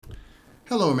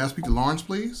Hello, may I speak to Lawrence,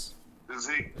 please? Is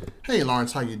he? Hey,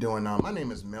 Lawrence, how you doing? My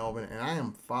name is Melvin, and I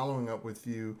am following up with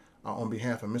you on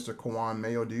behalf of Mr. Kawan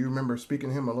Mayo. Do you remember speaking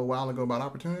to him a little while ago about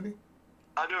opportunity?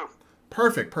 I do.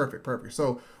 Perfect, perfect, perfect.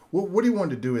 So, what he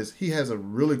wanted to do is he has a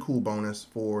really cool bonus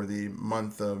for the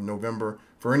month of November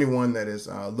for anyone that is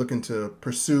looking to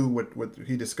pursue what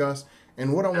he discussed.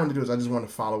 And what I Yeah. wanted to do is I just want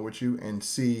to follow with you and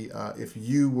see if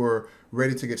you were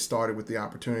ready to get started with the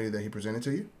opportunity that he presented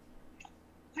to you.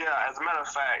 Yeah, as a matter of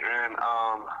fact, man,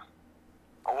 I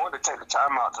wanted to take the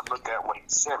time out to look at what he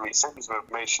sent me. He sent me some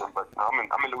information, but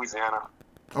I'm in Louisiana.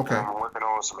 Okay, I'm working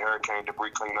on some hurricane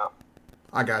debris cleanup,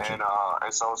 I got you.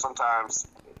 and so sometimes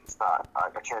it's not. I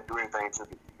can't do anything to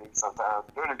the evening. Sometimes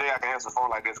during the day I can answer the phone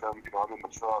like this because I'm in my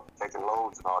truck taking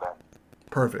loads and all that.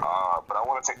 Perfect. But I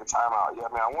want to take the time out. Yeah,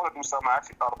 man, I want to do something. I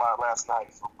actually thought about it last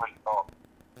night. So great thought.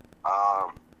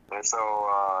 And so,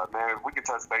 man, if we could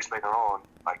touch base later on,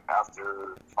 like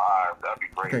after 5, that'd be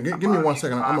great. Okay, give me 1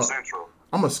 second. 5 Central.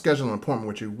 I'm gonna schedule an appointment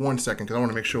with you 1 second because I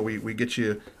want to make sure we get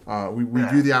you we Yeah.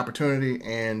 view the opportunity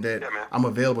and that Yeah, man. I'm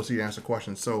available to you to answer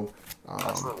questions. So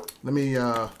Absolutely. let me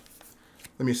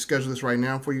schedule this right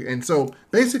now for you. And so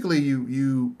basically,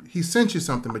 he sent you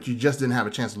something, but you just didn't have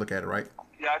a chance to look at it, right?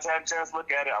 Yeah, I just had a chance to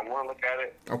look at it. I want to look at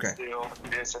it. Okay. Still, he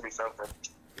did send me something.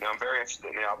 I'm very interested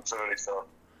in the opportunity, so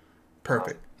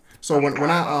Perfect. So when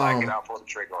I I like it, I'll pull the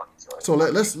trigger on it. So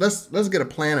let's get a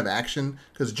plan of action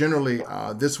because generally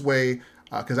this way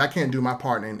because I can't do my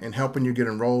part in helping you get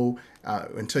enrolled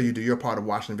until you do your part of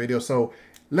watching the video. So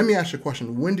let me ask you a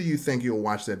question. When do you think you'll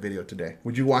watch that video today?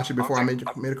 Would you watch it before I made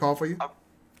a call for you?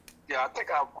 Yeah, I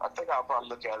think I'll probably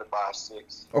look at it by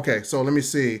 6. Okay, so let me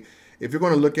see. If you're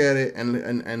going to look at it,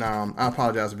 and I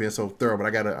apologize for being so thorough, but I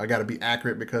gotta be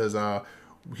accurate because the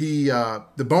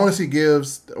bonus he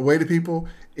gives away to people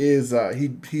is he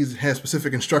has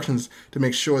specific instructions to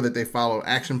make sure that they follow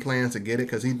action plans to get it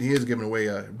because he is giving away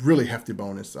a really hefty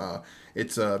bonus.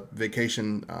 It's a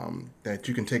vacation that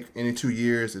you can take any 2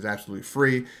 years. It's absolutely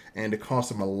free, and it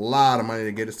costs him a lot of money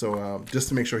to get it. So just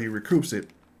to make sure he recoups it.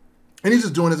 And he's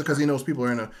just doing this because he knows people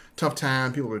are in a tough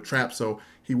time, people are trapped, so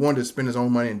he wanted to spend his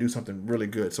own money and do something really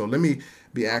good. So let me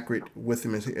be accurate with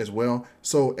him as well.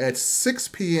 So at 6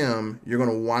 p.m., you're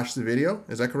going to watch the video.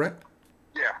 Is that correct?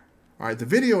 Yeah, All right, the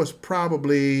video is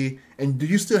probably, and do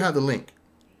you still have the link?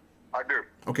 I do.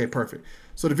 Okay, perfect.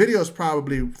 So the video is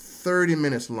probably 30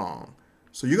 minutes long.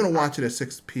 So you're going to watch it at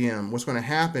 6 p.m. What's going to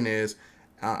happen is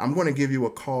I'm going to give you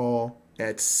a call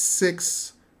at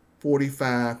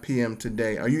 6:45 p.m.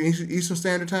 today. Are you Eastern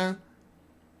Standard Time?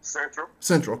 Central.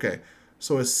 Central, okay.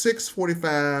 So it's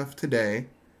 6:45 today.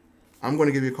 I'm going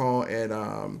to give you a call at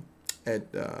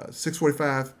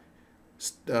 6:45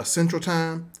 Central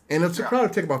Time, and it'll probably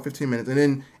take about 15 minutes. And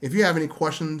then if you have any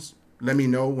questions, let me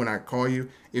know when I call you.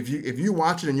 If you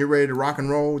watch it and you're ready to rock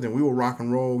and roll, then we will rock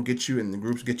and roll, get you in the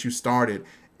groups, get you started.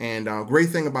 And great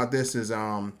thing about this is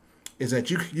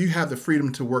that you have the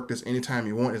freedom to work this anytime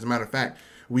you want. As a matter of fact,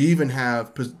 we even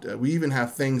have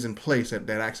things in place that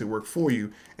actually work for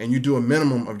you, and you do a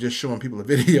minimum of just showing people a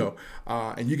video,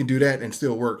 and you can do that and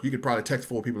still work. You could probably text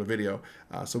 4 people a video,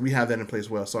 so we have that in place as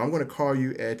well. So I'm going to call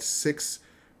you at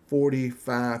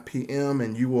 6:45 p.m.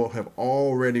 and you will have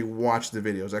already watched the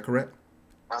video. Is that correct?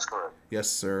 That's correct. Yes,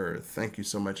 sir. Thank you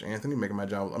so much, Anthony, making my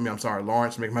job. I'm sorry,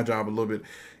 Lawrence, making my job a little bit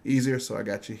easier. So I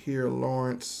got you here,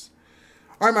 Lawrence.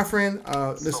 All right, my friend.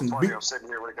 Listen. So funny, I'm sitting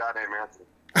here with a guy named Anthony.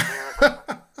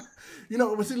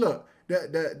 But see, look,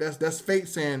 that's fate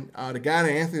saying the guy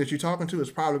that Anthony that you're talking to is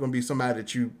probably going to be somebody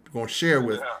that you're going to share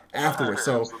with afterwards.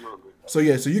 So,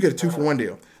 Absolutely. so you get a 2-for-1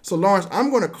 deal. So, Lawrence, I'm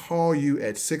going to call you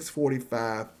at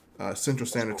 6:45 Central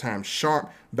Standard Time sharp.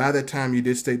 By that time, you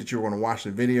did state that you were going to watch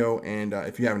the video, and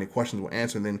if you have any questions, we'll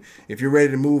answer. And then, if you're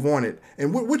ready to move on it,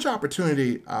 and which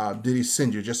opportunity did he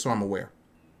send you? Just so I'm aware.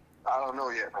 I don't know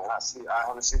yet, man. I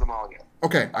haven't seen them all yet.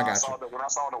 Okay, I got you. When I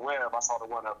saw the web, I saw the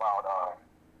one about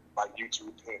like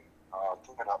YouTube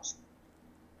pin-ups.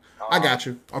 I got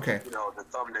you. Okay. The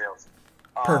thumbnails.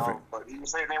 Perfect. But you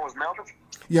say his name was Melvin?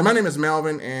 Yeah, my name is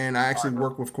Melvin, and I actually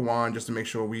work with Kawan just to make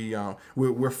sure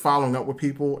we're following up with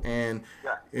people and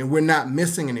we're not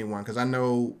missing anyone because I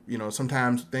know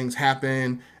sometimes things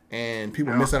happen and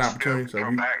people miss that opportunity. So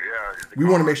we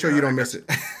want to make sure you don't miss it.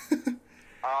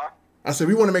 I said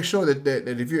we want to make sure that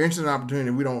if you're interested in an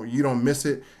opportunity, you don't miss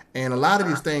it. And a lot of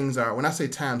these things are, when I say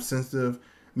time sensitive,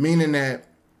 meaning that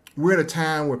we're at a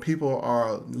time where people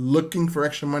are looking for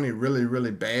extra money really, really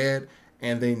bad,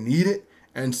 and they need it.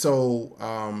 And so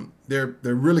they're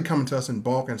really coming to us in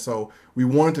bulk. And so we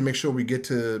wanted to make sure we get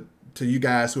to you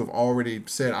guys who have already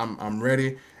said I'm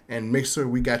ready. and make sure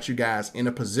we got you guys in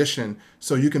a position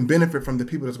so you can benefit from the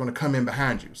people that's going to come in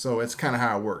behind you. So it's kind of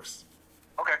how it works.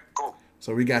 Okay, cool.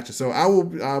 So we got you. So I will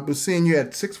be seeing you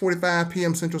at 6:45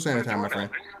 p.m. Central Standard Time, my friend.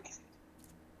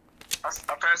 I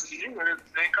passed it to you and it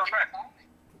didn't come back.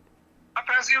 I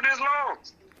passed you this long.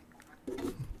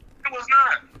 It was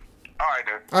not. All right,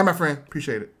 then. All right, my friend.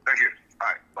 Appreciate it. Thank you. All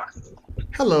right, bye.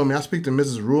 Hello, may I speak to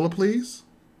Mrs. Ruler, please?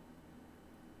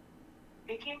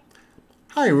 Speaking.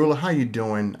 Hi, Ruler. How you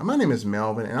doing? My name is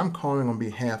Melvin, and I'm calling on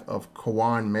behalf of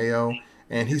Kawan Mayo.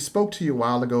 And he spoke to you a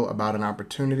while ago about an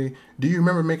opportunity. Do you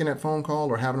remember making that phone call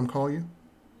or having him call you?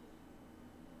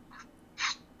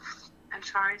 I'm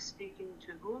sorry, speaking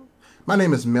to whom? My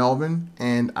name is Melvin,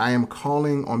 and I am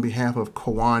calling on behalf of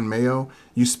Kawan Mayo.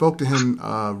 You spoke to him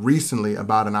recently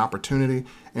about an opportunity,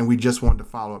 and we just wanted to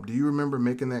follow up. Do you remember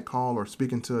making that call or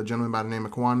speaking to a gentleman by the name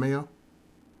of Kawan Mayo?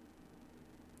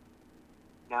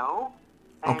 No.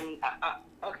 Okay. And,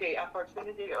 okay,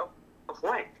 opportunity of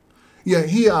what? Yeah,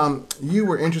 you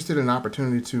were interested in an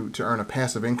opportunity to earn a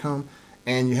passive income,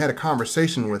 and you had a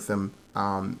conversation with him,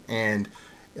 and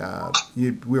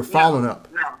we were following up.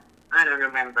 No, I don't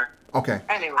remember. Okay.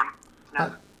 Anyway,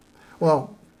 no.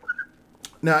 Well,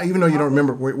 now, even though you don't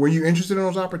remember, were you interested in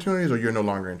those opportunities, or you're no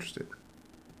longer interested?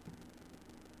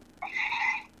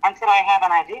 Until I have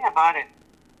an idea about it,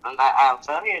 and I'll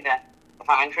tell you that if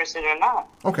I'm interested or not.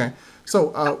 Okay.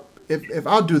 So if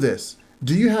I'll do this,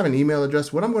 do you have an email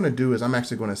address? What I'm going to do is I'm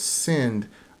actually going to send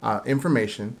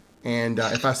information, and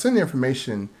if I send the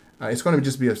information, it's going to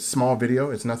just be a small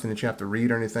video. It's nothing that you have to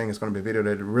read or anything. It's going to be a video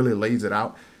that really lays it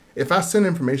out. If I send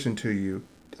information to you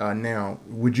now,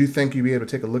 would you think you'd be able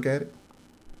to take a look at it?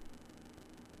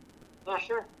 Yeah,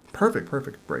 sure. Perfect.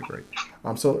 Great.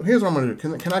 So here's what I'm going to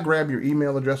do. Can I grab your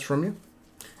email address from you?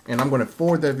 And I'm going to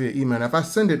forward that via email. And if I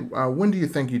send it, when do you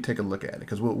think you take a look at it?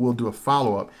 Because we'll do a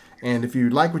follow-up. And if you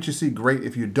like what you see, great.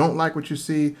 If you don't like what you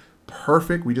see,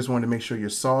 perfect. We just wanted to make sure you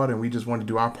saw it, and we just wanted to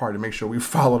do our part to make sure we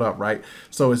followed up, right?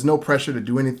 So it's no pressure to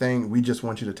do anything. We just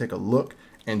want you to take a look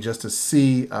and just to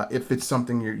see if it's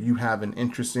something you have an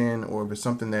interest in, or if it's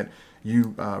something that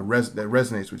you that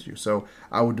resonates with you. So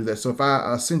I will do that. So if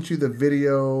I sent you the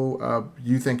video,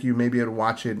 you think you may be able to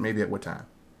watch it, maybe at what time?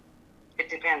 It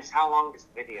depends. How long is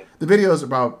the video? The video is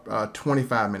about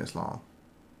 25 minutes long.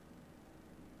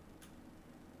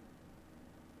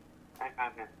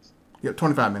 25 minutes. Yep,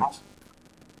 25 minutes.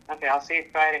 Okay, I'll see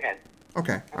it right ahead.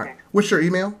 Okay. All right. Okay. What's your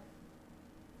email?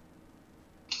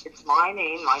 It's my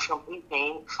name, my complete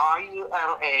name,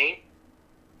 RULA,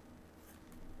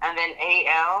 and then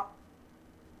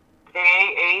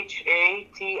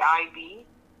ALJHATIB,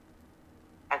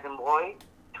 as in boy,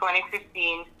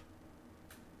 2015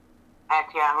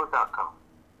 at yahoo.com.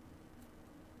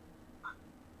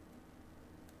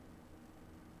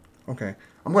 Okay.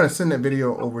 I'm going to send that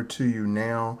video over to you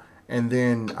now. And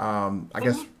then I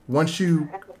guess once you,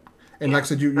 and like I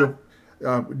said, you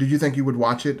do you think you would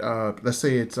watch it? Let's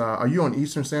say it's, are you on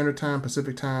Eastern Standard Time,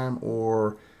 Pacific Time,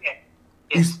 or?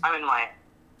 Yes, I'm in Miami.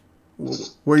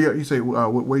 Where you say,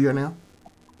 where you at now?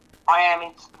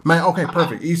 Miami. Okay,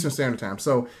 perfect. Eastern Standard Time.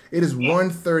 So it is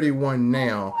 1:31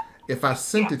 now. If I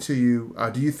sent it to you,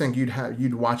 do you think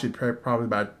you'd watch it probably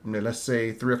by, let's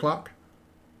say, 3 o'clock?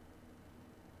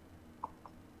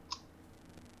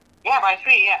 Yeah, by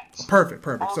 3, yeah. Perfect.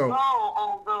 So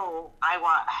Although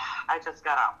I just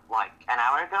got up like an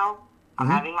hour ago. I'm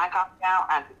having my coffee now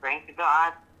and preparing to go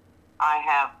out. I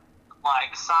have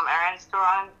like some errands to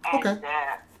run, and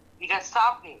you just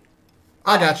stopped me.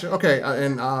 I got you. Okay,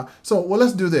 so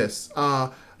let's do this.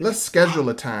 Let's schedule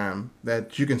a time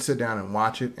that you can sit down and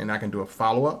watch it, and I can do a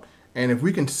follow up. And if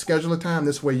we can schedule a time,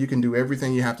 this way you can do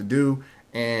everything you have to do.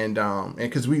 And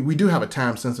because we do have a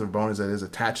time sensitive bonus that is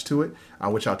attached to it,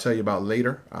 which I'll tell you about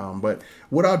later. But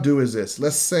what I'll do is this.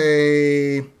 Let's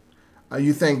say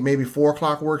you think maybe 4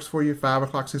 o'clock works for you, 5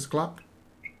 o'clock, 6 o'clock?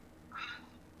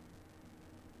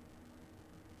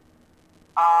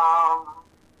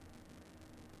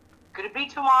 Could it be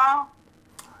tomorrow?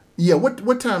 Yeah,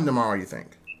 what time tomorrow you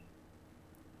think?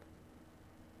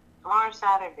 Tomorrow's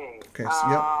Saturday. Okay, so,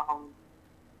 yep.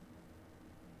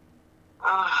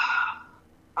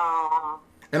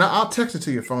 And I'll text it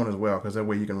to your phone as well, because that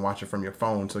way you can watch it from your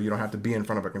phone, so you don't have to be in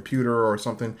front of a computer or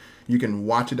something. You can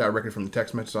watch it directly from the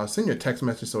text message. So I'll send you a text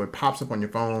message so it pops up on your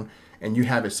phone, and you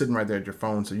have it sitting right there at your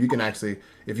phone. So you can actually,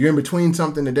 if you're in between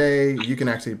something today, you can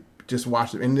actually just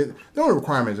watch it. And the only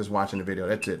requirement is just watching the video.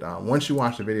 That's it. Once you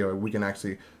watch the video, we can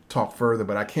actually talk further,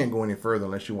 but I can't go any further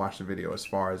unless you watch the video as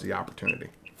far as the opportunity.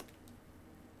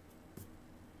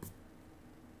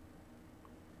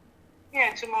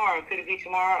 Yeah, tomorrow. Could it be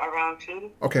tomorrow around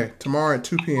 2? Okay, tomorrow at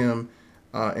 2 p.m.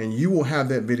 and you will have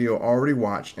that video already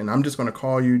watched. And I'm just going to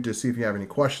call you to see if you have any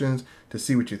questions, to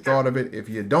see what you thought of it. If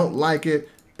you don't like it,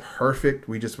 perfect.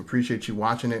 We just appreciate you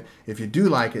watching it. If you do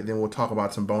like it, then we'll talk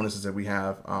about some bonuses that we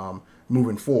have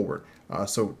moving forward.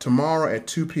 So tomorrow at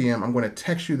 2 p.m., I'm going to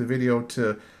text you the video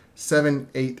to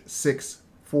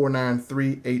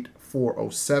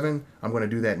 786-493-8407. I'm going to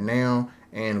do that now,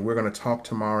 and we're going to talk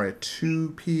tomorrow at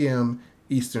 2 p.m.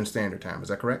 Eastern Standard Time. Is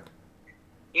that correct?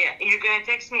 Yeah, you're going to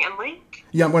text me a link?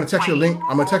 Yeah, I'm going to text you a link.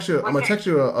 I'm going to text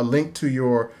you a link to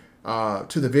your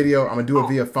to the video. I'm gonna do it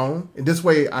via phone. And this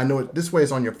way, I know it. This way,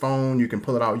 it's on your phone. You can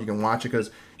pull it out. You can watch it, because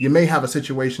you may have a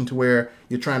situation to where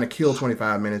you're trying to kill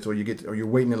 25 minutes, or you're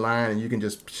waiting in line, and you can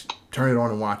just turn it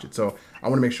on and watch it. So I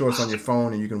want to make sure it's on your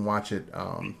phone and you can watch it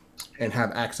and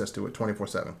have access to it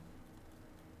 24/7.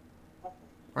 All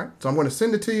right. So I'm going to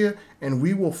send it to you, and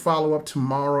we will follow up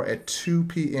tomorrow at 2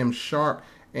 p.m. sharp.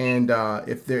 And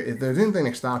if there's anything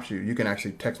that stops you, you can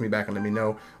actually text me back and let me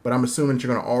know. But I'm assuming that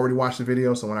you're going to already watch the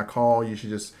video, so when I call, you should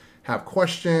just have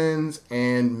questions,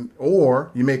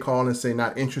 or you may call and say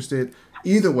not interested.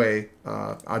 Either way,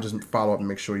 I'll just follow up and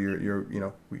make sure we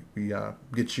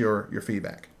get your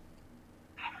feedback.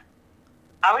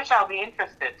 I wish I'll be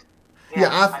interested.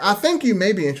 Yeah, I think you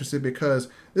may be interested, because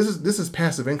this is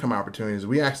passive income opportunities.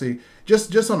 We actually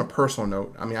just on a personal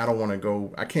note. I mean, I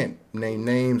can't name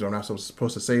names, or I'm not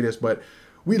supposed to say this, but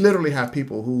we literally have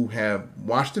people who have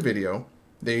watched the video,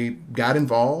 they got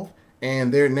involved,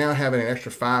 and they're now having an extra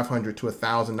 $500 to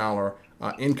 $1,000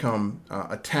 income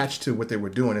attached to what they were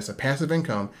doing. It's a passive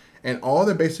income, and all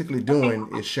they're basically doing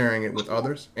is sharing it with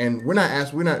others. And we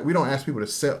don't ask people to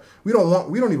sell. We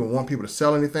don't even want people to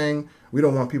sell anything. We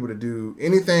don't want people to do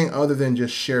anything other than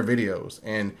just share videos,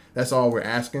 and that's all we're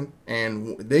asking.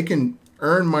 And they can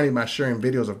earn money by sharing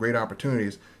videos of great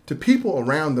opportunities to people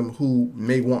around them who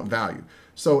may want value.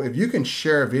 So if you can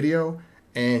share a video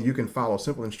and you can follow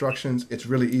simple instructions, it's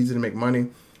really easy to make money.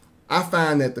 I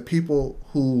find that the people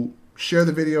who share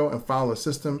the video and follow the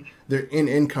system, they're in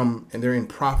income and they're in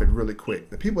profit really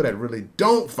quick. The people that really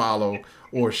don't follow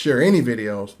or share any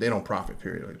videos, they don't profit,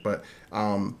 period. But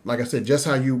like I said, just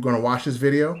how you're going to watch this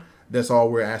video, that's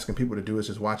all we're asking people to do, is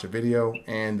just watch a video.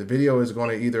 And the video is going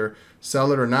to either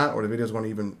sell it or not, or the video is going to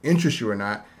even interest you or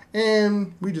not.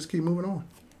 And we just keep moving on.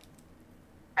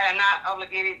 And I'm not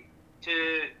obligated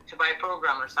to buy a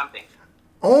program or something.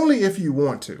 Only if you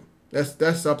want to.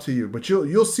 That's up to you. But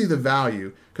you'll see the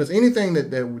value, because anything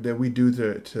that we do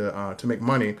to make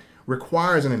money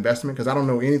requires an investment. Because I don't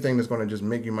know anything that's going to just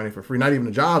make you money for free. Not even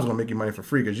the job's going to make you money for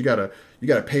free, because you gotta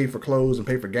pay for clothes and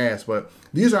pay for gas. But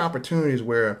these are opportunities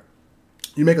where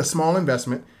you make a small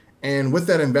investment, and with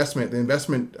that investment, the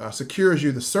investment secures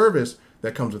you the service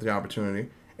that comes with the opportunity,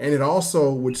 and it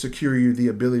also would secure you the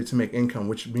ability to make income,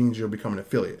 which means you'll become an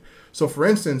affiliate. So, for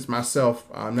instance, myself,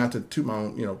 not to toot my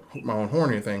own horn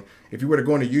or anything, if you were to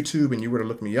go into YouTube and you were to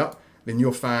look me up, then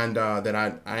you'll find that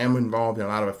I am involved in a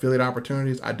lot of affiliate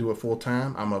opportunities. I do it full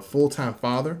time. I'm a full time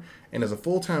father, and as a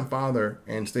full time father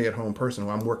and stay at home person,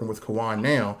 I'm working with Kawan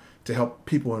now to help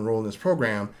people enroll in this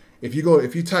program. If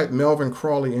you type Melvin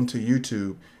Crawley into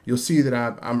YouTube, you'll see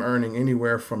that I'm earning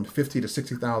anywhere from $50,000 to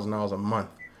 $60,000 a month.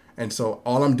 And so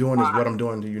all I'm doing is what I'm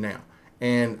doing to you now.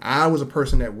 And I was a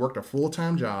person that worked a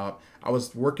full-time job. I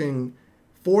was working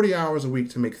 40 hours a week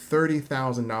to make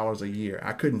 $30,000 a year.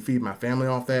 I couldn't feed my family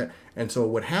off that. And so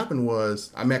what happened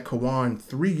was I met Kawan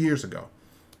 3 years ago.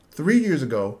 3 years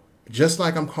ago, just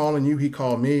like I'm calling you, he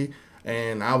called me.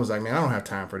 And I was like, man, I don't have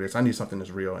time for this. I need something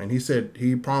that's real. And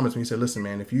he promised me, he said, listen,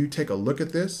 man, if you take a look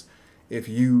at this, if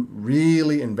you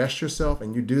really invest yourself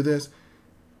and you do this,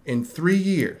 in 3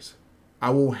 years, I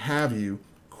will have you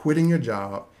quitting your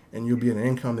job, and you'll be in an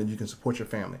income that you can support your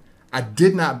family. I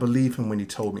did not believe him when he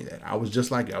told me that. I was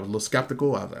just like, I was a little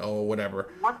skeptical. I was like, oh,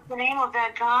 whatever. What's the name of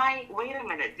that guy? Wait a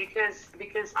minute,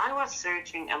 because I was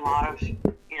searching a lot of,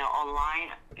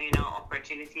 online,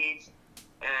 opportunities.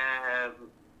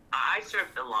 I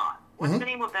surfed a lot. What's the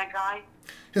name of that guy?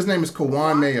 His name is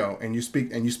Kawan Mayo, and you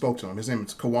spoke to him. His name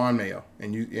is Kawan Mayo,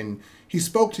 and he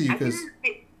spoke to you because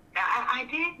I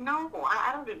didn't know.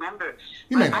 I don't remember.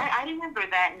 You may know. I remember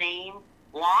that name.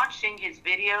 Watching his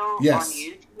video on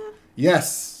YouTube.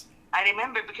 Yes. I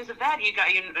remember because of that you got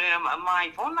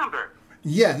my phone number.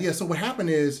 Yeah. So what happened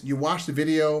is you watched the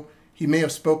video. He may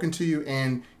have spoken to you,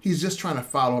 and he's just trying to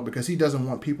follow up because he doesn't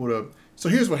want people to. So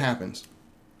here's what happens.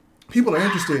 People are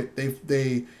interested.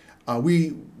 They're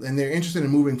interested in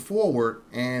moving forward,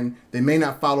 and they may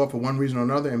not follow up for one reason or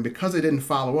another. And because they didn't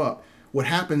follow up, what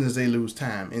happens is they lose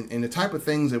time. And the type of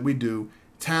things that we do,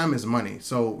 time is money.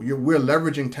 So we're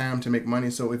leveraging time to make money.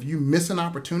 So if you miss an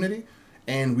opportunity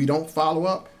and we don't follow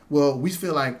up, well, we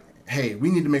feel like hey, we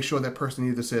need to make sure that person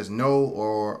either says no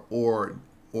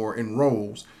or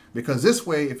enrolls. Because this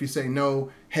way, if you say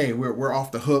no, hey, we're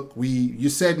off the hook. You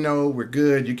said no, we're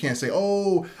good. You can't say,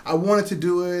 oh, I wanted to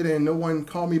do it and no one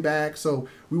called me back. So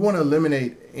we want to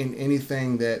eliminate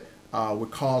anything that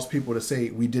would cause people to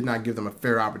say we did not give them a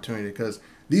fair opportunity, because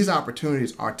these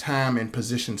opportunities are time and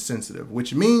position sensitive,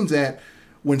 which means that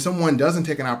when someone doesn't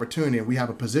take an opportunity and we have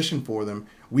a position for them,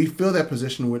 we fill that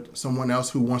position with someone else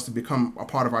who wants to become a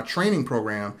part of our training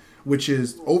program, which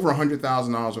is over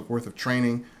 $100,000 worth of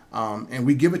training. And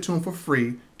we give it to them for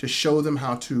free to show them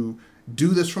how to do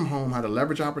this from home, how to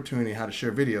leverage opportunity, how to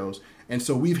share videos. And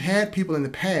so we've had people in the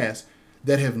past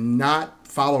that have not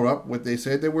followed up what they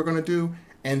said they were going to do.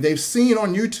 And they've seen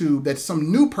on YouTube that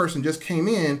some new person just came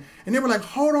in and they were like,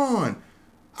 hold on,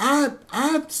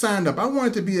 I signed up. I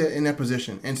wanted to be in that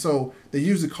position. And so they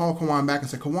usually call Kawan back and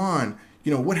say, Kawan,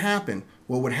 what happened?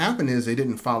 Well, what happened is they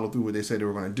didn't follow through what they said they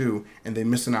were going to do, and they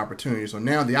missed an opportunity. So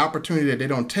now the opportunity that they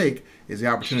don't take is the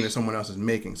opportunity that someone else is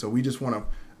making. So we just want to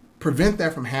prevent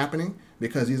that from happening,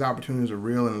 because these opportunities are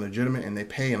real and legitimate and they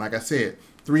pay. And like I said,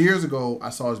 3 years ago, I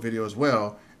saw his video as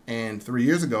well. And 3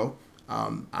 years ago,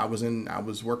 I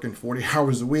was working 40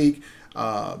 hours a week,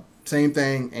 same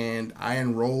thing. And I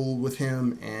enrolled with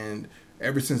him. And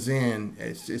ever since then,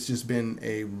 it's just been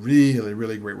a really,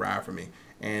 really great ride for me.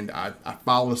 And I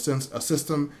follow a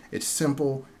system. It's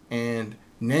simple. And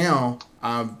now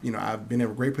I've been in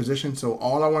a great position. So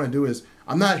all I want to do is,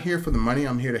 I'm not here for the money.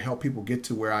 I'm here to help people get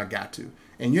to where I got to.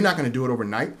 And you're not going to do it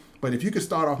overnight. But if you could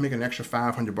start off making an extra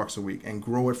 $500 a week and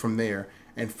grow it from there,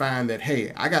 and find that,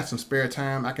 hey, I got some spare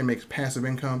time, I can make passive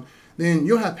income, then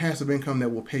you'll have passive income that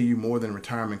will pay you more than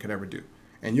retirement could ever do.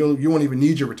 And you won't even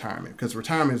need your retirement, because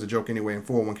retirement is a joke anyway, and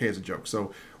 401k is a joke.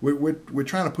 So we're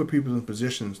trying to put people in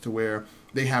positions to where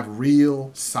they have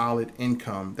real solid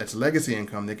income that's legacy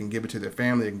income. They can give it to their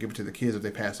family, they can give it to the kids if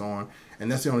they pass on,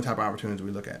 and that's the only type of opportunities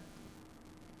we look at.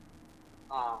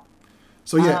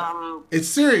 So yeah, it's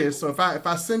serious. So if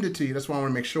I send it to you, that's why I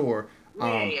want to make sure.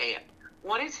 Yeah.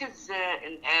 What is his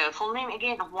full name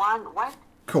again? Juan what?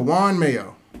 Kawan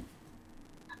Mayo.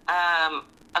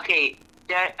 Okay.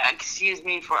 Excuse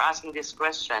me for asking this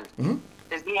question. Mm-hmm.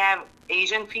 Does he have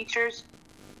Asian features?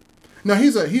 No,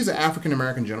 he's an African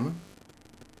American gentleman.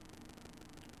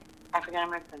 African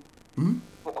American. Mm-hmm.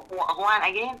 Juan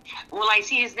again? Will I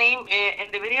see his name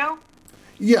in the video?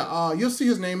 Yeah, you'll see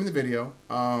his name in the video.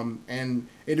 And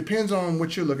it depends on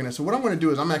what you're looking at. So what I'm going to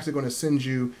do is I'm actually going to send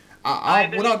you. I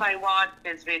watch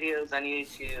his videos on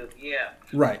YouTube. Yeah.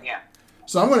 Right. Yeah.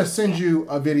 So I'm going to send you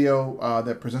a video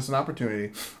that presents an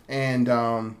opportunity,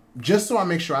 and just so I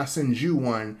make sure I send you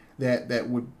one that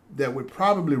would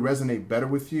probably resonate better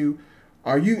with you.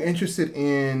 Are you interested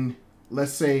in,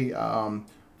 let's say,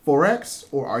 Forex,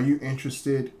 or are you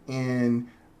interested in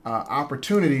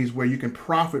opportunities where you can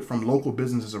profit from local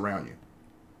businesses around you?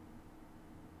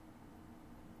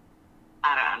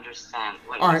 I don't understand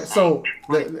what All you're right, saying.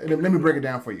 so let me break it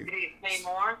down for you. Can you explain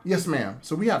more? Yes, ma'am.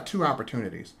 So we have two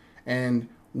opportunities. And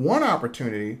one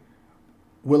opportunity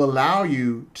will allow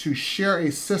you to share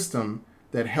a system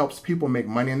that helps people make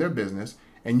money in their business,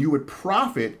 and you would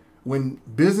profit when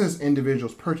business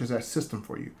individuals purchase that system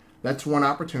for you. That's one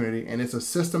opportunity, and it's a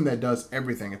system that does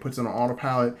everything. It puts it on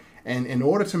autopilot, and in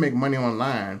order to make money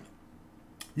online,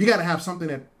 you got to have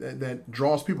something that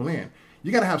draws people in.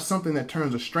 You got to have something that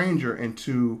turns a stranger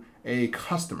into a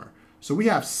customer. So we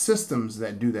have systems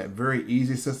that do that, very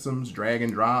easy systems, drag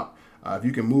and drop. If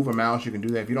you can move a mouse, you can do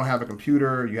that. If you don't have a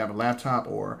computer, you have a laptop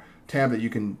or tablet,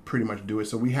 you can pretty much do it.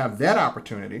 So we have that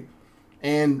opportunity.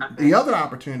 And the other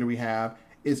opportunity we have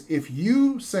is if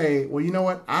you say, well, you know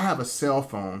what? I have a cell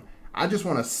phone. I just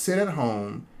want to sit at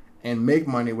home and make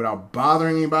money without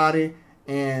bothering anybody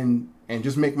and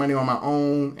just make money on my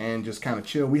own and just kind of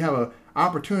chill. We have an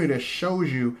opportunity that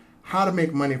shows you how to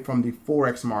make money from the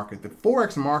Forex market. The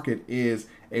Forex market is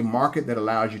a market that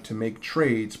allows you to make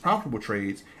trades, profitable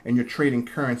trades, and you're trading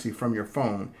currency from your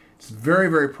phone. It's very,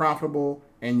 very profitable,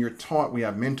 and you're taught. We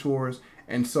have mentors.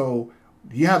 And so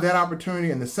you have that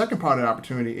opportunity. And the second part of the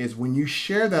opportunity is when you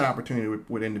share that opportunity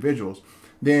with individuals,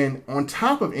 then on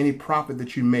top of any profit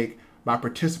that you make by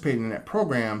participating in that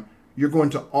program, you're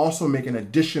going to also make an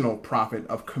additional profit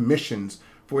of commissions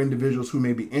for individuals who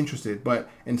may be interested. But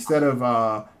instead of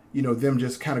them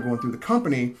just kind of going through the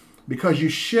company, because you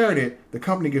shared it, the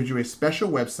company gives you a special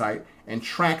website and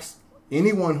tracks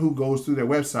anyone who goes through their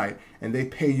website, and they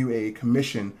pay you a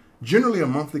commission, generally a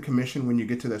monthly commission when you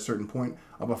get to that certain point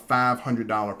of a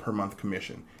 $500 per month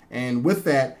commission. And with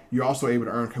that, you're also able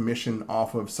to earn commission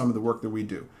off of some of the work that we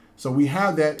do. So we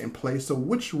have that in place. So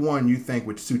which one you think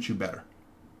would suit you better?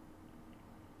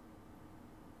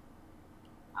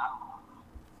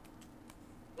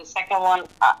 the second one,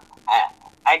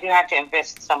 I do have to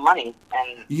invest some money,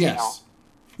 and yes,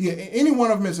 any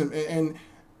one of them is, and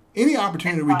any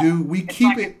opportunity we do, we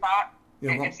keep it.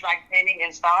 It's like trading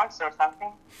in stocks or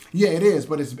something. Yeah, it is,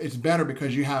 but it's better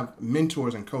because you have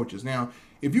mentors and coaches. Now,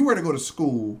 if you were to go to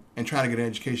school and try to get an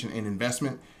education in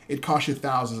investment, it costs you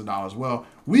thousands of dollars. Well,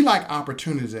 we like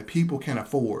opportunities that people can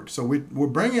afford. So we're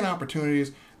bringing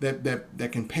opportunities that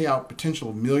can pay out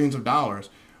potential millions of dollars.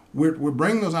 We're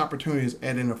bringing those opportunities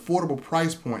at an affordable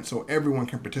price point so everyone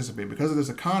can participate. Because of this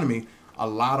economy, a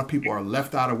lot of people are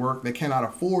left out of work. They cannot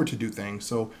afford to do things.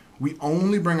 So we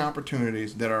only bring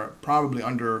opportunities that are probably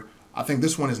under, I think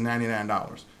this one is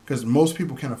 $99, because most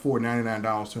people can afford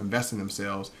 $99 to invest in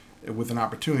themselves with an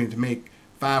opportunity to make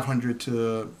 $500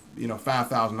 to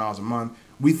 $5,000 a month.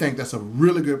 We think that's a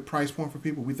really good price point for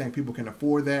people. We think people can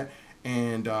afford that.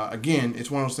 And again,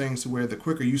 it's one of those things where the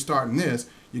quicker you start in this,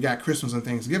 you got Christmas and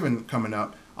Thanksgiving coming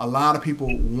up. A lot of people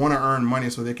want to earn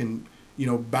money so they can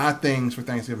buy things for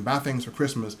Thanksgiving, buy things for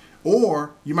Christmas,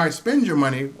 or you might spend your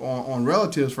money on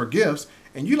relatives for gifts,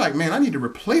 and you're like, man, I need to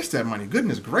replace that money.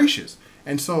 Goodness gracious.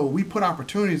 And so we put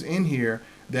opportunities in here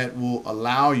that will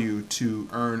allow you to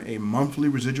earn a monthly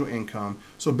residual income.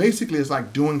 So basically it's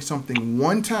like doing something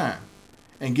one time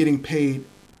and getting paid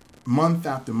month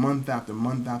after month after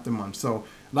month after month. So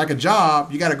like a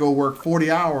job, you got to go work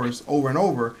 40 hours over and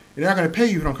over. They're not going to pay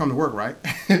you if you don't come to work, right?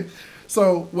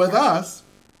 So with us,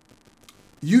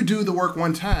 you do the work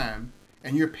one time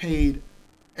and you're paid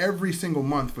every single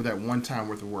month for that one time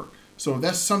worth of work. So if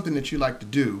that's something that you like to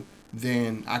do,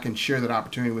 then I can share that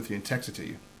opportunity with you and text it to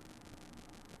you.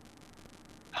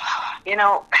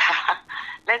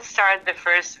 Let's start the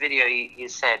first video you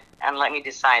said, and let me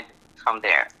decide from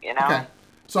there, Okay.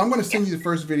 So I'm going to send you the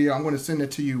first video. I'm going to send it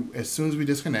to you as soon as we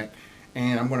disconnect,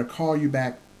 and I'm going to call you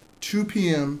back 2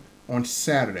 p.m. on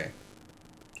Saturday.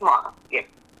 Tomorrow, yeah.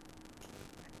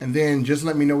 And then just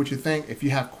let me know what you think. If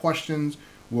you have questions,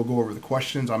 we'll go over the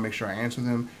questions. I'll make sure I answer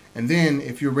them. And then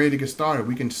if you're ready to get started,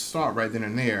 we can start right then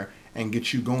and there and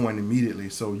get you going immediately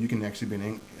so you can actually be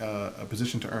in a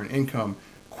position to earn income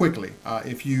quickly.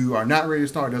 If you are not ready to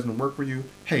start, it doesn't work for you,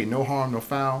 hey, no harm, no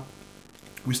foul.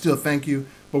 We still thank you.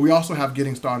 But we also have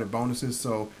getting started bonuses.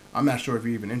 So I'm not sure if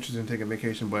you're even interested in taking a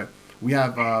vacation, but we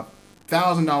have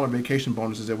 $1,000 vacation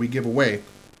bonuses that we give away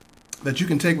that you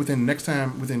can take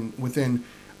anytime within the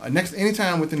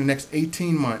next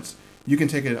 18 months. You can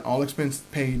take an all expense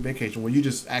paid vacation where you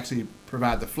just actually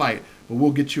provide the flight, but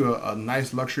we'll get you a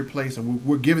nice luxury place, and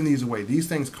we're giving these away. These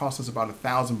things cost us about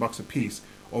 $1,000 a piece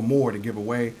or more to give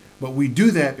away, but we do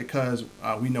that because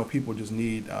we know people just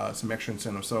need some extra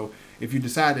incentive. So if you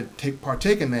decide to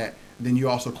partake in that, then you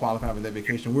also qualify for that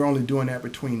vacation. We're only doing that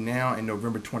between now and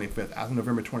November 25th. After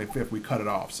November 25th, we cut it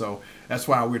off. So that's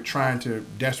why we're trying to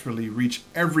desperately reach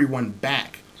everyone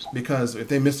back, because if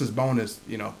they miss this bonus,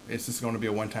 it's just going to be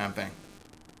a one-time thing.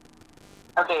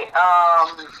 Okay.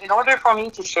 In order for me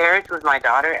to share it with my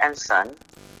daughter and son,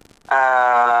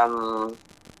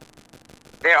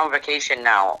 they're on vacation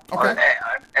now. Okay.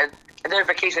 Their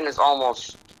vacation is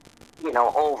almost,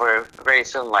 over very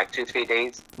soon, like 2-3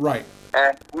 days. Right.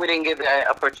 We didn't give the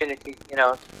opportunity,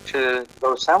 to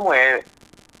go somewhere.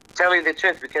 Tell you the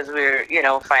truth, because we're,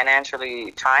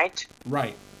 financially tight.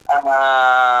 Right.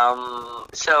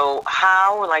 So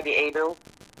how will I be able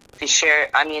to share?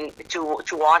 To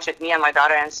watch it, me and my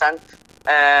daughter and son,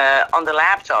 on the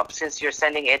laptop, since you're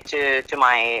sending it to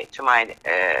my texting.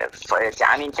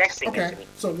 Okay. It to me.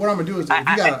 So what I'm gonna do is,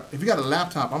 if you got a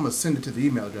laptop, I'm gonna send it to the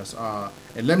email address.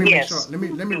 And let me make sure. Let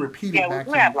me repeat it back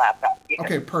to you. Yeah, we have laptop. Yeah.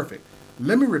 Okay, perfect.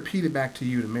 Let me repeat it back to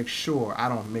you to make sure I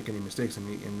don't make any mistakes in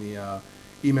the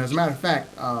email. As a matter of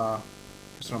fact,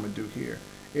 that's what I'm gonna do here.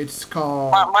 It's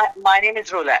called. My name is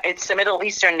Rula. It's a Middle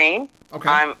Eastern name.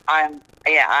 Okay. I'm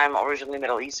originally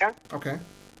Middle Eastern. Okay.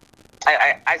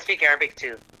 I speak Arabic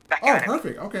too. Oh,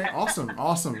 perfect. Okay, awesome,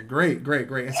 great.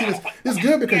 And see, this is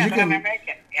good because you can. I'm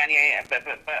American.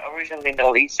 But originally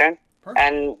Middle Eastern. Perfect.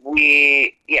 And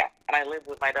I live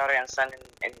with my daughter and son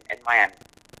in Miami.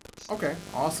 Okay,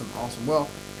 awesome. Well,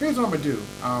 here's what I'm gonna do.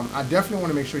 I definitely want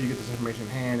to make sure you get this information in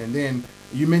hand, and then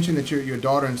you mentioned that your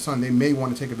daughter and son, they may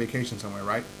want to take a vacation somewhere,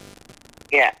 right?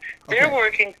 Yeah, they're Okay.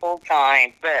 working full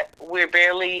time, but we're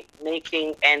barely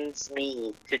making ends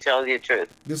meet, to tell you the truth.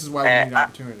 This is why we need an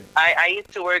opportunity. I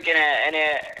used to work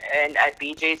at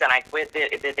BJ's, and I quit.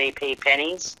 They pay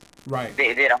pennies. Right.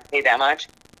 They don't pay that much.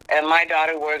 And my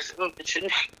daughter works.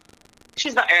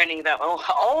 She's not earning that. Well,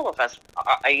 all of us,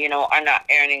 are not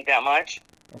earning that much.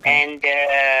 Okay. And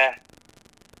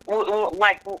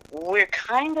we're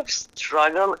kind of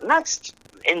struggling. Not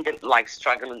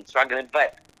struggling,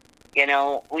 but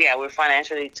we're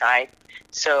financially tight.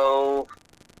 So,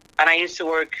 and I used to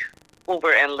work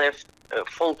Uber and Lyft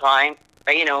full time,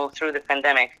 but through the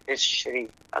pandemic, this shitty,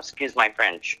 excuse my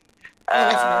French,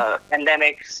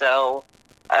 pandemic. So,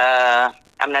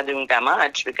 I'm not doing that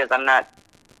much because I'm not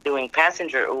doing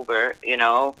passenger Uber,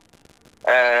 to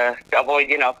avoid,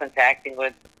 contacting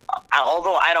with,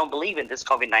 although I don't believe in this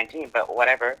COVID-19, but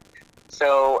whatever.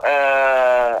 So,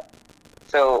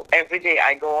 so every day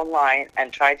I go online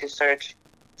and try to search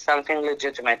something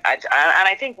legitimate. And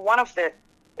I think one of the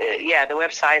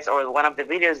websites or one of the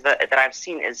videos that I've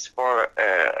seen is for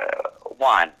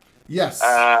Juan. Yes.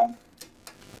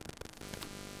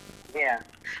 Yeah.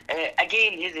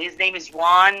 Again, his name is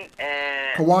Juan.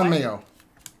 Juan Mayo.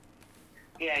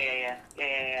 Yeah.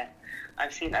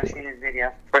 I've seen his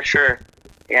video for sure.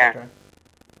 Yeah. Okay.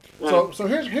 So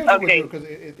here's what we do, because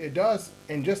it does,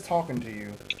 and just talking to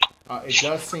you, it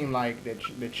does seem like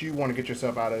that you want to get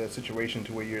yourself out of that situation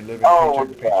to where you're living paycheck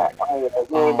to paycheck.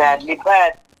 Really badly,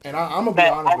 but and I'm gonna be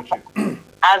honest with you.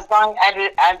 As long as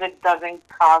it doesn't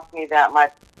cost me that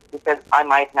much, because I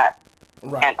might not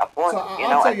can't afford. So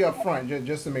I'll tell you up front,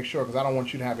 just to make sure, because I don't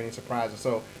want you to have any surprises.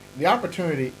 So the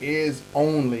opportunity is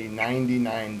only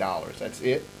 $99. That's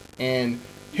it. And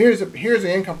here's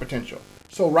the income potential.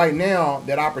 So right now,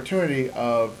 that opportunity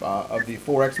of the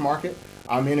Forex market,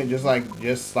 I'm in it just like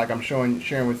I'm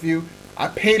sharing with you. I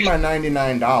paid my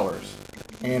 $99,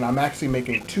 and I'm actually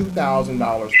making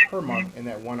 $2,000 per month in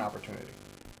that one opportunity.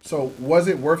 So was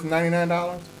it worth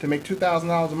 $99 to make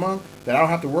 $2,000 a month that I don't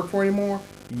have to work for anymore?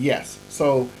 Yes.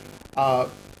 So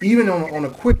even on a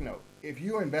quick note, if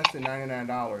you invested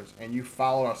 $99 and you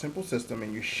followed our simple system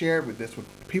and you shared with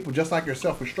people just like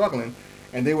yourself who are struggling,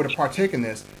 and they were to partake in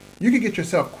this, you could get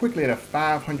yourself quickly at a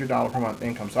 $500 per month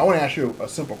income. So I want to ask you a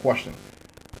simple question.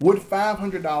 Would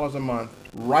 $500 a month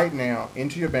right now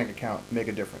into your bank account make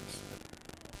a difference?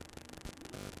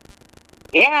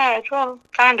 Yeah, it will,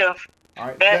 kind of. All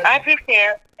right, but I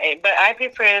prefer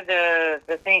the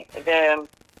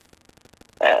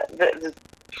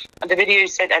video you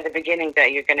said at the beginning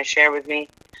that you're going to share with me.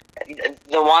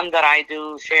 The one that I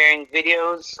do sharing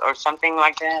videos or something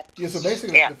like that. Yeah, so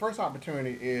basically the first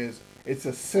opportunity is, it's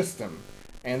a system,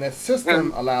 and that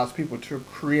system allows people to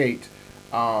create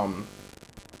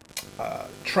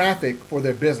traffic for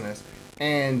their business.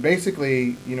 And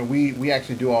basically, we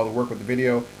actually do all the work with the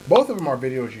video. Both of them are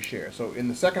videos you share. So in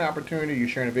the second opportunity, you're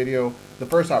sharing a video. The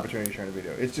first opportunity, you're sharing a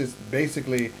video. It's just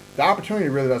basically, the opportunity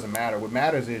really doesn't matter. What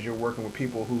matters is you're working with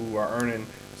people who are earning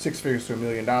six figures to $1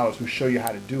 million, who show you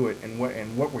how to do it and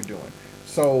what we're doing.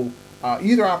 So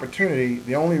either opportunity,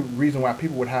 the only reason why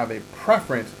people would have a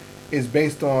preference is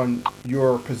based on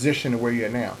your position and where you're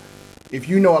at now. If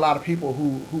you know a lot of people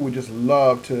who would just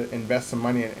love to invest some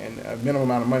money and a minimum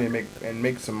amount of money and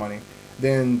make some money,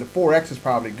 then the Forex is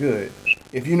probably good.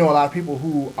 If you know a lot of people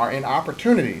who are in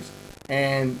opportunities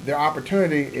and their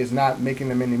opportunity is not making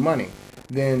them any money,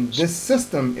 then this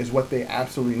system is what they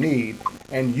absolutely need,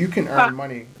 and you can earn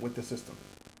money with the system.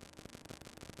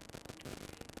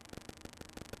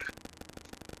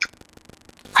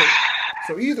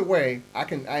 So either way,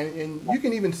 and you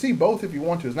can even see both if you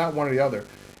want to. It's not one or the other.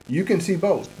 You can see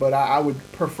both, but I would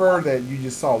prefer that you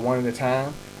just saw one at a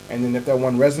time, and then if that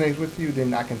one resonates with you,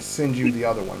 then I can send you the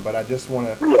other one. But I just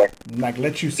want to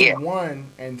let you see one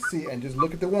and just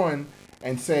look at the one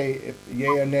and say if yay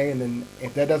or nay, and then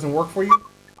if that doesn't work for you,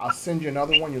 I'll send you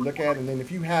another one you look at, and then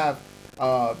if you have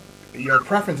your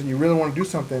preference and you really want to do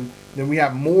something, then we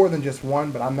have more than just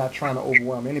one. But I'm not trying to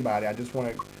overwhelm anybody. I just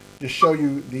want to just show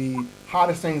you the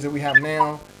hottest things that we have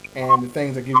now and the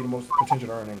things that give you the most potential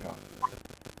to earn income.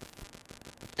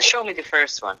 Show me the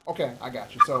first one. Okay, I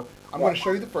got you. So I'm going to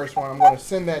show you the first one. I'm going to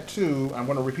send that to, I'm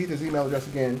going to repeat this email address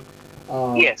again.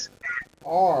 Yes.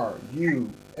 RULA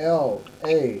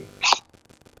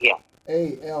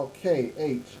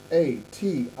ALKHATIB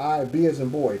as in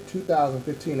boy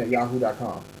 2015 at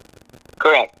yahoo.com.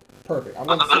 Correct. Perfect. I'm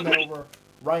going to send that over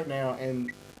right now,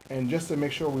 and just to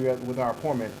make sure we're with our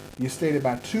appointment, you stated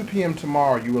by 2 p.m.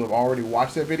 tomorrow you will have already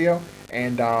watched that video,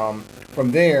 and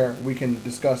from there we can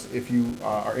discuss if you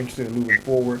are interested in moving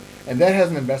forward. And that has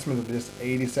an investment of just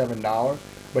 $87,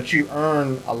 but you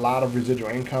earn a lot of residual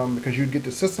income because you'd get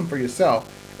the system for yourself,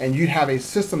 and you'd have a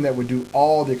system that would do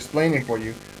all the explaining for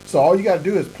you. So all you got to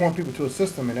do is point people to a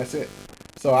system, and that's it.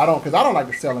 So I don't like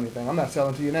to sell anything. I'm not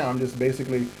selling to you now. I'm just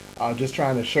basically just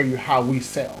trying to show you how we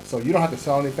sell. So you don't have to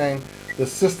sell anything. The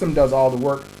system does all the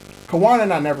work. Kawan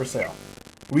and I never sell.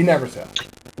 We never sell.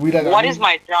 What is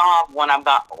my job when I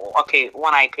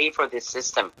pay for this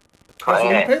system? So when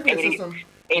you pay for the system,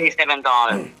 $87.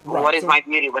 Right. What is my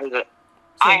duty? What is it?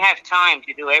 I have time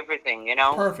to do everything, you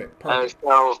know. Perfect.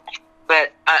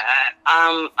 But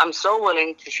I'm so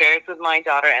willing to share it with my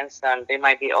daughter and son. They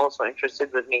might be also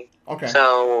interested with me. Okay.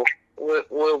 So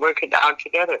we'll work it out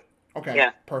together. Okay.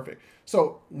 Yeah. Perfect.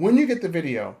 So when you get the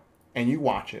video and you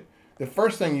watch it, the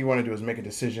first thing you want to do is make a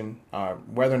decision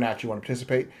whether or not you want to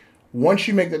participate. Once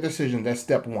you make that decision, that's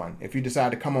step one. If you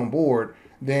decide to come on board,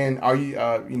 then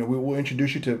we will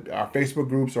introduce you to our Facebook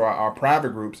groups or our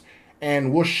private groups,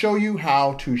 and we'll show you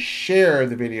how to share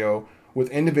the video with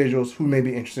individuals who may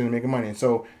be interested in making money. And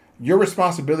so your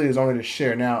responsibility is only to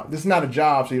share. Now, this is not a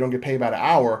job, so you don't get paid by the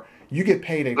hour. You get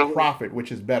paid a profit, which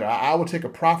is better. I will take a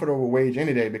profit over wage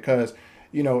any day because,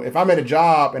 if I'm at a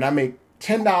job and I make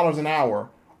 $10 an hour,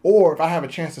 or if I have a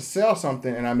chance to sell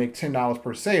something and I make $10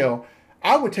 per sale,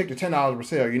 I would take the $10 per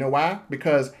sale. You know why?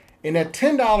 Because in that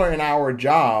 $10 an hour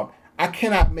job, I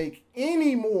cannot make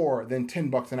any more than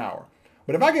 $10 an hour.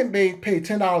 But if I get paid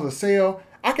 $10 a sale,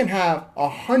 I can have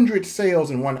 100 sales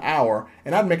in 1 hour,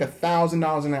 and I'd make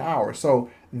 $1,000 in an hour. So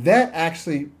that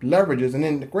actually leverages. And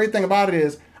then the great thing about it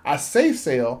is I say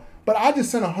sale, but I just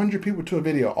send 100 people to a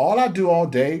video. All I do all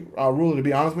day, Ruler, to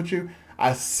be honest with you,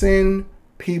 I send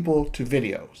people to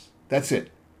videos. That's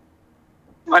it.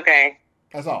 Okay.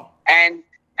 That's all. And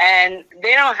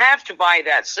they don't have to buy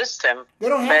that system. They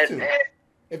don't have to.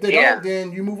 If they don't,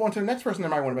 then you move on to the next person that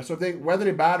might want to buy. So whether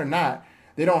they buy it or not,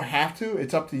 they don't have to.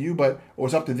 It's up to you, or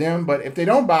it's up to them. But if they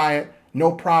don't buy it,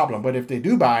 no problem. But if they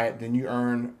do buy it, then you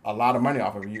earn a lot of money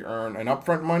off of it. You earn an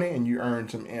upfront money and you earn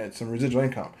some residual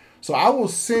income. So I will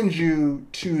send you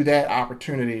to that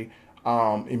opportunity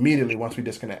immediately once we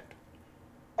disconnect.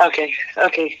 Okay.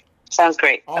 Sounds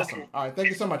great. Awesome. Okay. All right. Thank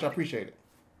you so much. I appreciate it.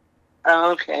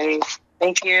 Okay.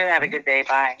 Thank you. Have a good day.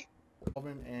 Bye.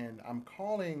 And I'm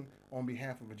calling on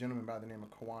behalf of a gentleman by the name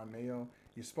of Kawan Mayo.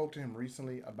 You spoke to him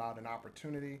recently about an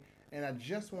opportunity, and I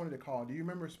just wanted to call. Do you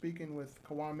remember speaking with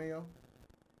Kawan Mayo?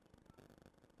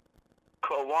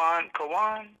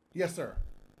 Kawan? Yes, sir.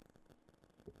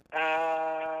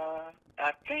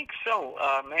 I think so.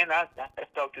 Man, I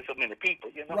talked to so many people,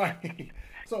 Right.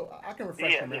 So I can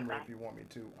refresh your memory if you want me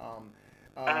to.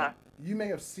 You may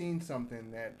have seen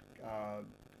something that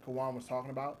Kawan was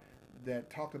talking about that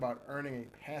talked about earning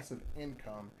a passive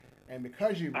income. And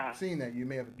because you've seen that, you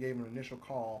may have gave an initial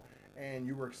call and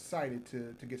you were excited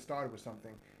to get started with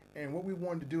something. And what we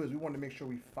wanted to do is we wanted to make sure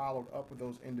we followed up with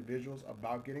those individuals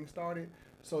about getting started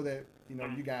so that,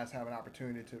 you guys have an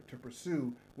opportunity to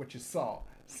pursue what you saw.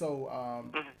 So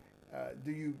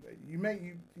do you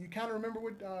kind of remember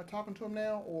what talking to him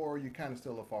now, or you kind of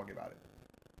still a little foggy about it?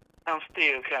 I'm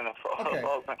still kind of foggy.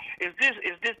 Okay. Is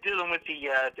this dealing with the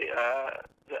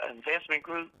investment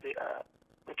group?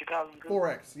 What you call them?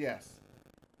 Forex, yes.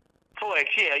 Forex,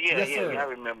 yeah, yes, sir. I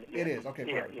remember. It is. Okay,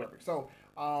 perfect. So,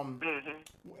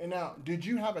 and now, did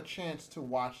you have a chance to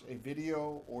watch a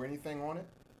video or anything on it?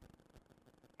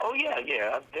 Oh, yeah,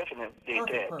 I definitely did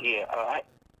that. Perfect.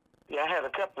 I had a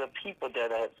couple of people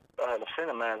that a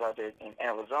friend of mine out there in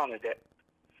Arizona that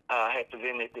had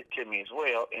presented it to me as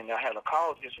well, and I had a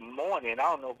call this morning. I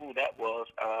don't know who that was.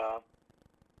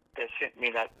 That sent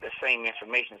me the same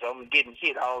information. So I'm getting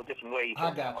hit all different ways.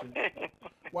 I got you.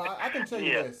 Well, I can tell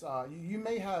you this. You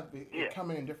may have it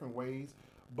coming in different ways,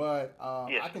 but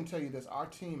I can tell you this. Our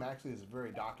team actually is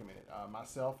very documented.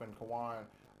 Myself and Kawan,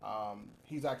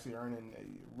 he's actually earning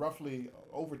roughly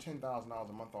over $10,000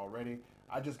 a month already.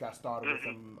 I just got started with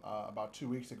him about 2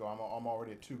 weeks ago. I'm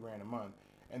already at $2,000 a month.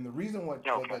 And the reason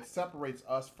that separates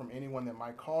us from anyone that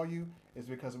might call you is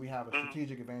because we have a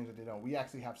strategic advantage that they don't. We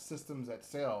actually have systems that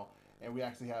sell, and we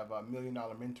actually have $1 million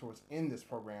mentors in this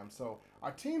program. So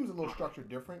our team is a little structured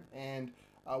different, and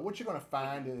what you're going to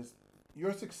find is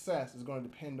your success is going to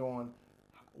depend on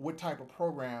what type of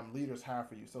program leaders have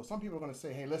for you. So some people are going to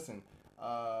say, hey, listen,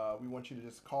 we want you to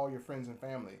just call your friends and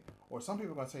family. Or some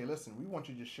people are going to say, listen, we want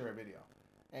you to just share a video.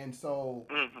 And so,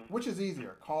 which is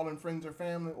easier, calling friends or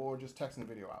family or just texting the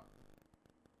video out?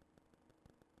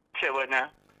 Say what now?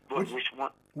 Which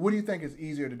one? What do you think is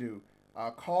easier to do?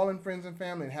 Calling friends and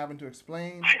family and having to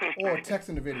explain, or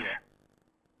texting the video?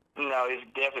 No, it's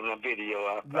definitely a video.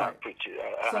 I'll put you.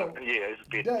 It's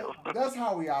video. That's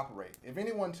how we operate. If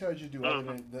anyone tells you to do other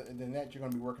than that, you're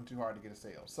going to be working too hard to get a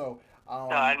sale. So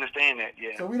I understand that.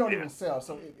 Yeah. So we don't even sell.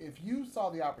 So if you saw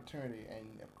the opportunity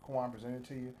and Kawan presented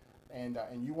to you, and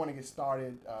you want to get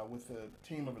started with a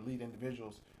team of elite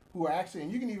individuals who are actually,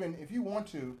 and you can even, if you want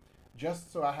to,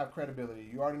 just so I have credibility,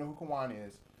 you already know who Kawan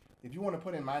is. If you want to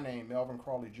put in my name, Melvin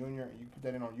Crawley Jr., and you put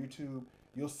that in on YouTube,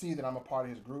 you'll see that I'm a part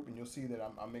of his group, and you'll see that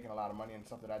I'm making a lot of money and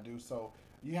stuff that I do. So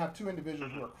you have two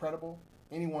individuals who are credible.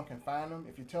 Anyone can find them.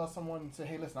 If you tell someone and say,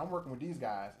 hey, listen, I'm working with these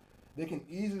guys, they can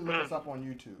easily look us up on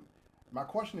YouTube. My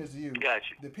question is to you: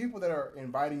 Gotcha. the people that are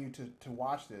inviting you to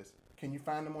watch this, can you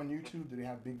find them on YouTube? Do they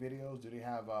have big videos? Do they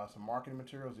have some marketing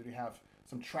materials? Do they have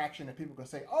some traction that people can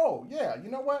say, "Oh yeah, you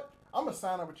know what? I'm gonna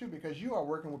sign up with you because you are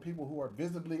working with people who are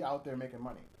visibly out there making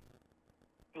money."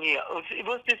 Yeah, it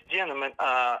was this gentleman.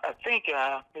 I think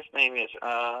his name is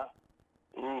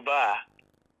Rubai.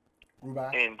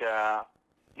 Rubai? And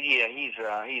yeah,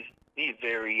 he's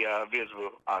very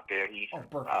visible out there. He's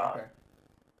perfect. Okay.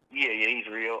 Yeah, he's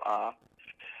real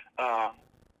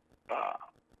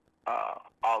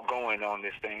outgoing on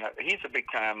this thing. He's a big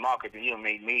time marketer. He'll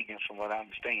make millions from what I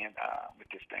understand with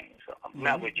this thing. So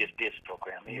not with just this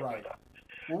program here, right? But,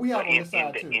 well, we have on this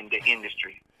side too in the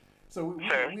industry. So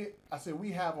I said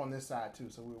we have on this side too.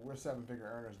 So we're 7-figure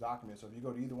earners document. So if you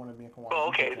go to either one of me and Kawan,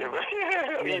 okay, you'll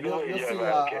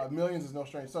see millions is no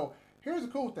stranger. So here's the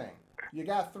cool thing: you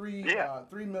got three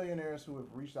millionaires who have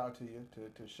reached out to you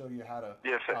to show you how to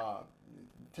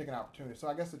take an opportunity. So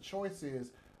I guess the choice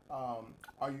is, are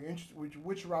you interested?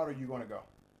 Which route are you going to go?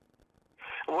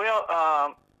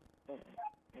 Well,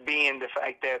 being the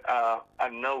fact that I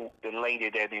know the lady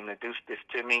that introduced this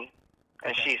to me.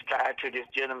 And she's tied to this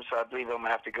gentleman, so I believe I'm gonna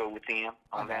have to go with him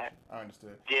on that. I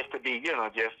understood. Just to be,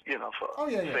 for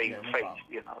saving face,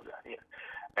 yeah.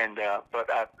 And but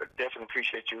I definitely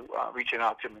appreciate you reaching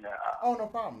out to me. No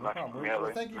problem.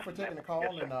 Well, thank you for taking the call,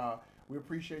 and we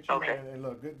appreciate you. Okay. And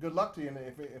look, good luck to you. And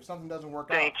if something doesn't work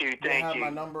thank out, you. have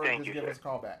my number. Just give us a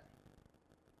call back.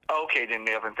 Okay, then,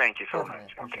 Melvin. Thank you so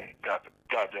much. Man, okay. God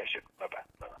bless you. Bye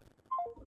bye.